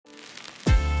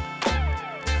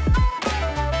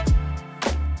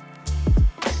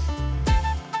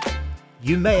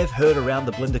You may have heard around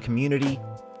the Blender community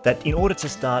that in order to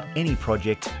start any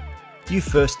project, you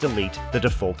first delete the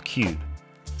default cube.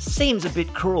 Seems a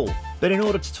bit cruel, but in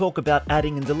order to talk about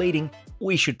adding and deleting,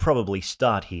 we should probably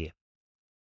start here.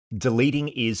 Deleting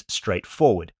is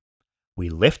straightforward. We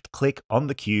left-click on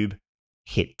the cube,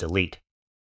 hit delete.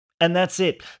 And that's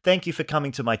it. Thank you for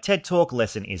coming to my TED Talk.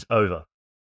 Lesson is over.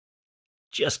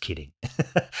 Just kidding.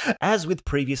 As with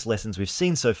previous lessons we've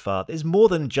seen so far, there's more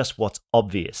than just what's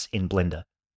obvious in Blender.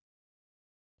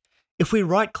 If we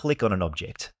right-click on an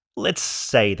object, let's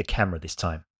say the camera this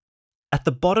time, at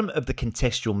the bottom of the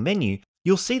contextual menu,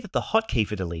 you'll see that the hotkey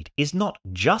for delete is not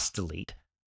just delete,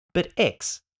 but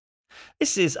X.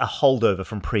 This is a holdover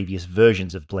from previous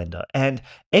versions of Blender, and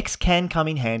X can come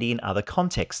in handy in other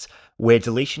contexts where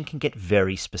deletion can get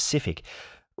very specific.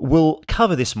 We'll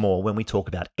cover this more when we talk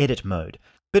about edit mode,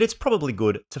 but it's probably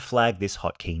good to flag this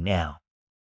hotkey now.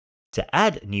 To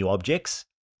add new objects,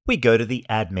 we go to the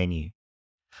Add menu.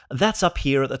 That's up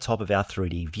here at the top of our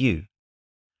 3D view.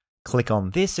 Click on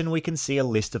this and we can see a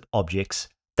list of objects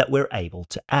that we're able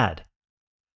to add.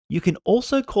 You can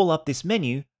also call up this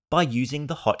menu by using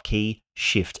the hotkey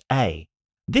Shift-A.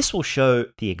 This will show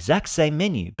the exact same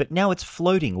menu, but now it's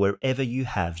floating wherever you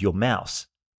have your mouse.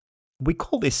 We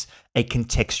call this a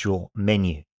contextual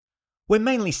menu. We're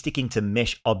mainly sticking to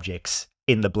mesh objects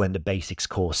in the Blender Basics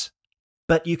course,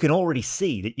 but you can already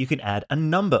see that you can add a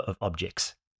number of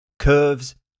objects: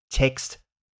 curves, text,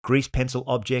 grease pencil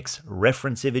objects,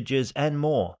 reference images, and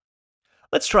more.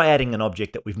 Let's try adding an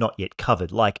object that we've not yet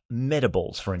covered, like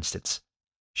metaballs, for instance.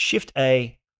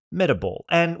 Shift-A, metaball,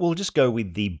 and we'll just go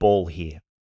with the ball here.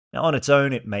 Now, on its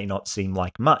own, it may not seem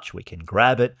like much. We can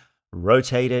grab it,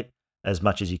 rotate it as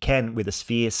much as you can with a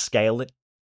sphere, scale it.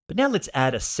 But now let's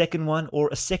add a second one, or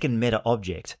a second meta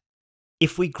object.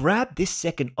 If we grab this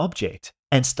second object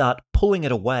and start pulling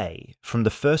it away from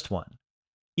the first one,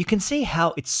 you can see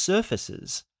how its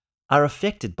surfaces are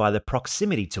affected by the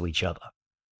proximity to each other.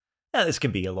 Now, this can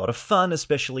be a lot of fun,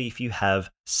 especially if you have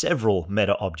several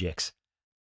meta objects.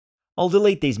 I'll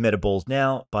delete these metaballs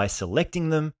now by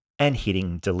selecting them and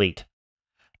hitting delete.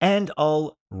 And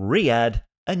I'll re-add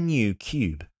a new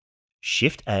cube.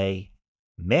 Shift-A,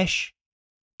 Mesh,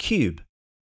 Cube.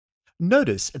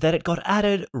 Notice that it got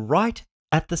added right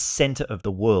at the center of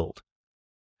the world.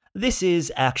 This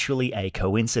is actually a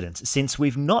coincidence, since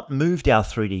we've not moved our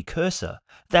 3D cursor.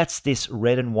 That's this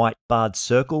red and white barred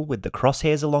circle with the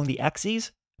crosshairs along the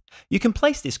axes. You can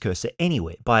place this cursor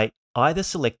anywhere by either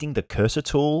selecting the cursor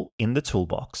tool in the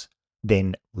toolbox,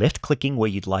 then left-clicking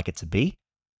where you'd like it to be,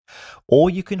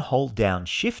 or you can hold down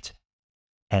Shift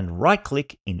and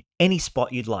right-click in any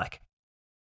spot you'd like.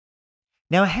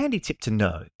 Now, a handy tip to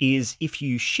know is if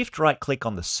you shift right-click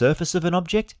on the surface of an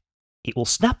object, it will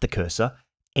snap the cursor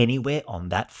anywhere on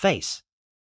that face.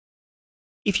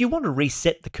 If you want to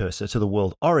reset the cursor to the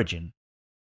world origin,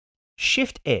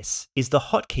 Shift-S is the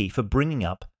hotkey for bringing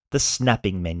up the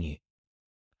snapping menu.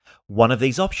 One of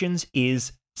these options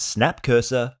is Snap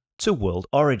Cursor to World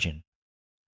Origin.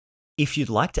 If you'd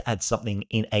like to add something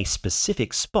in a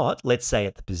specific spot, let's say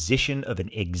at the position of an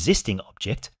existing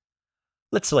object,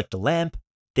 let's select the lamp,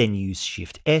 then use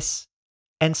Shift-S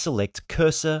and select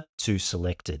Cursor to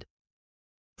Selected.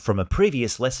 From a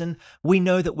previous lesson, we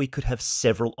know that we could have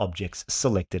several objects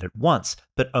selected at once,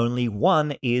 but only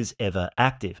one is ever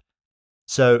active.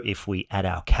 So if we add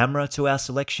our camera to our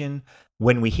selection,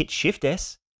 when we hit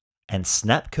Shift-S and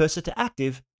snap cursor to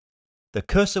active, the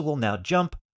cursor will now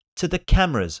jump to the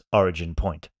camera's origin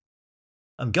point.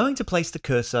 I'm going to place the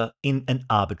cursor in an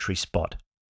arbitrary spot.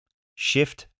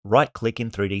 Shift, right-click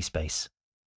in 3D space.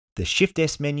 The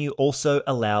Shift-S menu also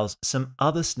allows some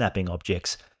other snapping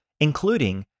objects,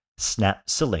 including Snap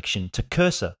Selection to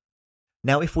Cursor.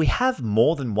 Now, if we have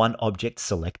more than one object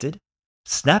selected,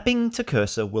 snapping to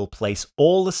cursor will place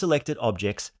all the selected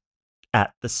objects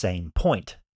at the same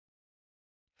point.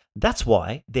 That's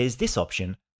why there's this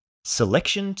option,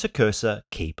 Selection to Cursor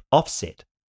Keep Offset.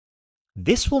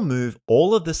 This will move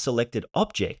all of the selected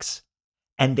objects,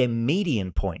 and their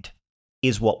median point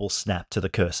is what will snap to the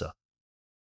cursor.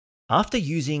 After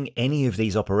using any of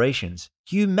these operations,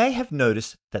 you may have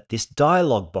noticed that this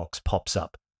dialog box pops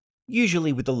up,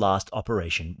 usually with the last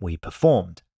operation we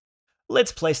performed.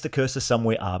 Let's place the cursor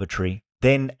somewhere arbitrary,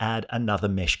 then add another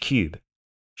mesh cube.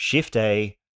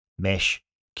 Shift-A, Mesh,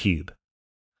 Cube.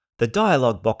 The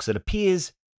dialog box that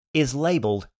appears is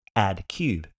labeled Add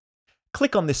Cube.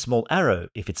 Click on this small arrow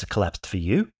if it's collapsed for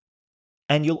you,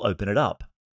 and you'll open it up.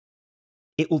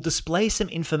 It will display some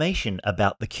information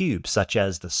about the cube, such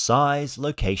as the size,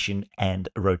 location, and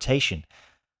rotation.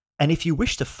 And if you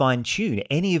wish to fine-tune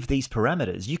any of these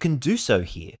parameters, you can do so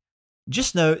here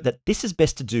Just know that this is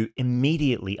best to do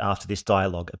immediately after this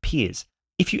dialog appears.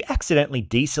 If you accidentally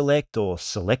deselect or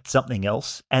select something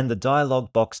else and the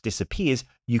dialog box disappears,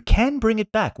 you can bring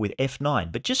it back with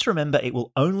F9, but just remember it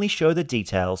will only show the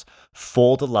details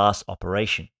for the last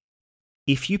operation.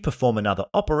 If you perform another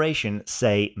operation,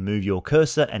 say move your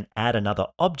cursor and add another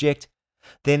object,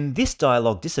 then this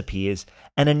dialog disappears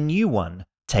and a new one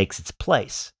takes its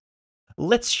place.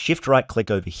 Let's shift right click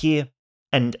over here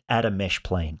and add a mesh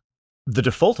plane. The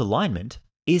default alignment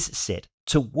is set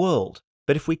to world,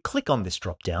 but if we click on this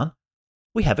drop down,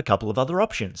 we have a couple of other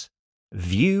options: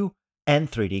 view and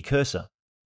 3D cursor.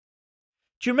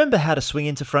 Do you remember how to swing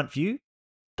into front view?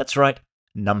 That's right,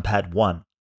 numpad 1.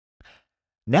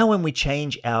 Now when we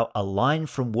change our align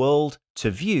from world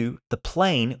to view, the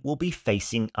plane will be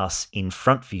facing us in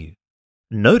front view.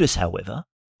 Notice, however,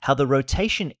 how the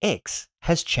rotation X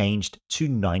has changed to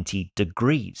 90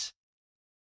 degrees.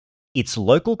 Its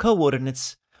local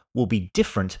coordinates will be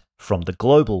different from the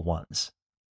global ones.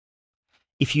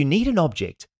 If you need an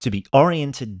object to be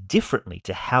oriented differently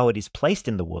to how it is placed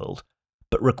in the world,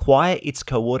 but require its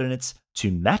coordinates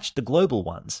to match the global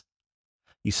ones,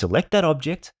 you select that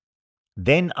object,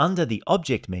 then under the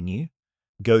Object menu,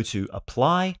 go to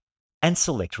Apply and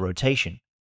select Rotation.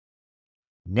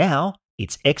 Now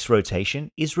its X rotation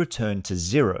is returned to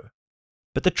 0,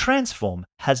 but the transform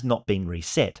has not been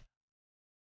reset.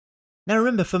 Now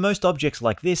remember, for most objects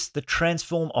like this, the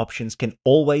transform options can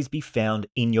always be found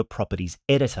in your properties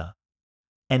editor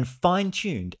and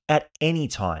fine-tuned at any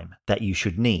time that you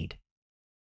should need.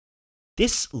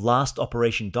 This last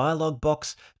operation dialog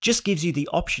box just gives you the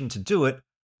option to do it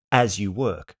as you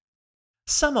work.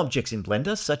 Some objects in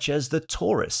Blender, such as the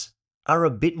torus, are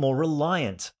a bit more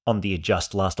reliant on the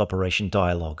adjust last operation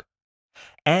dialog.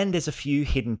 And there's a few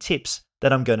hidden tips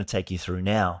that I'm going to take you through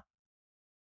now.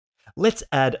 Let's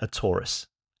add a torus.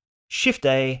 Shift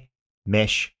A,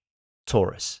 Mesh,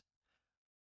 Torus.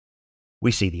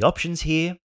 We see the options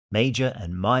here: major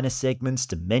and minor segments,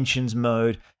 dimensions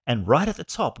mode, and right at the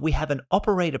top we have an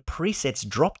operator presets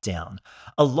drop-down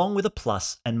along with a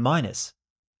plus and minus.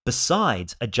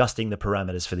 Besides adjusting the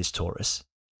parameters for this torus,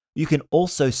 you can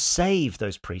also save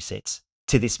those presets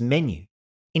to this menu.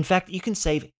 In fact, you can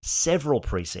save several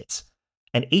presets,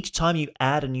 and each time you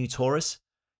add a new torus,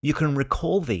 you can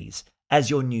recall these as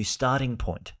your new starting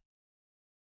point.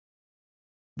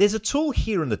 There's a tool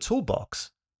here in the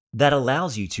toolbox that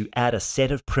allows you to add a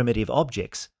set of primitive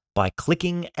objects by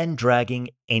clicking and dragging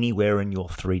anywhere in your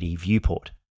 3D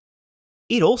viewport.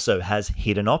 It also has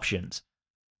hidden options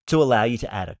to allow you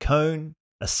to add a cone,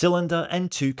 a cylinder,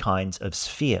 and two kinds of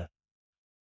sphere.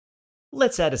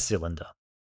 Let's add a cylinder.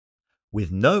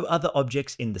 With no other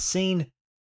objects in the scene,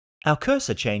 our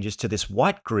cursor changes to this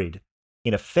white grid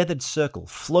in a feathered circle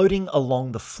floating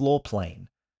along the floor plane.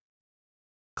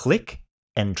 Click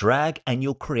and drag and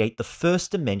you'll create the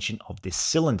first dimension of this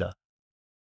cylinder.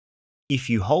 If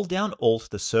you hold down Alt,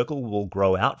 the circle will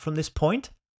grow out from this point.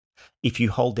 If you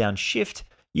hold down Shift,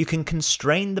 you can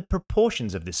constrain the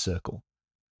proportions of this circle,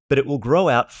 but it will grow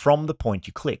out from the point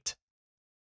you clicked.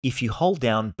 If you hold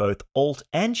down both Alt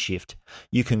and Shift,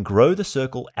 you can grow the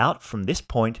circle out from this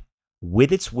point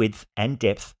with its width and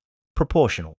depth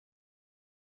proportional.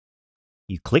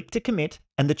 You click to commit,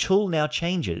 and the tool now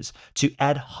changes to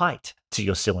add height to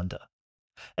your cylinder.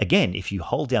 Again, if you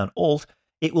hold down Alt,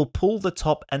 it will pull the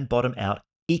top and bottom out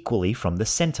equally from the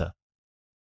center.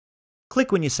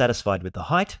 Click when you're satisfied with the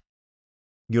height.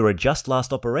 Your adjust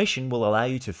last operation will allow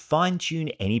you to fine-tune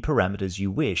any parameters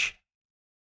you wish.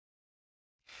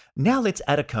 Now let's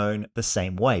add a cone the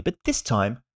same way, but this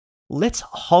time, let's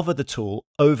hover the tool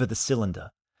over the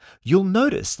cylinder. You'll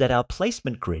notice that our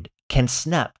placement grid can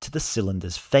snap to the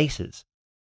cylinder's faces.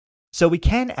 So we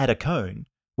can add a cone,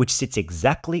 which sits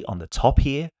exactly on the top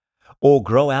here, or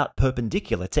grow out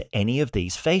perpendicular to any of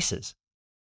these faces.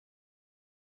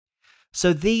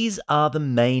 So these are the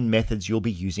main methods you'll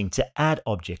be using to add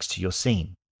objects to your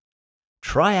scene.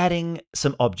 Try adding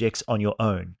some objects on your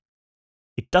own.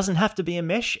 It doesn't have to be a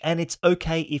mesh, and it's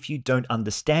okay if you don't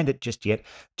understand it just yet.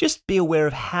 Just be aware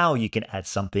of how you can add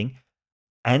something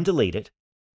and delete it,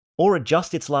 or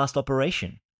adjust its last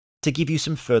operation to give you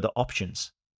some further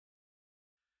options.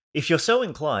 If you're so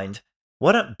inclined,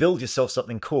 why don't build yourself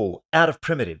something cool out of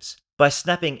primitives by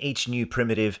snapping each new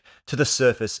primitive to the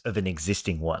surface of an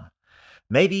existing one.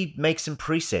 Maybe make some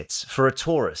presets for a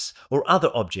torus or other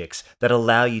objects that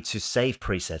allow you to save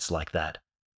presets like that.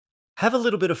 Have a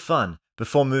little bit of fun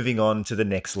before moving on to the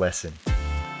next lesson.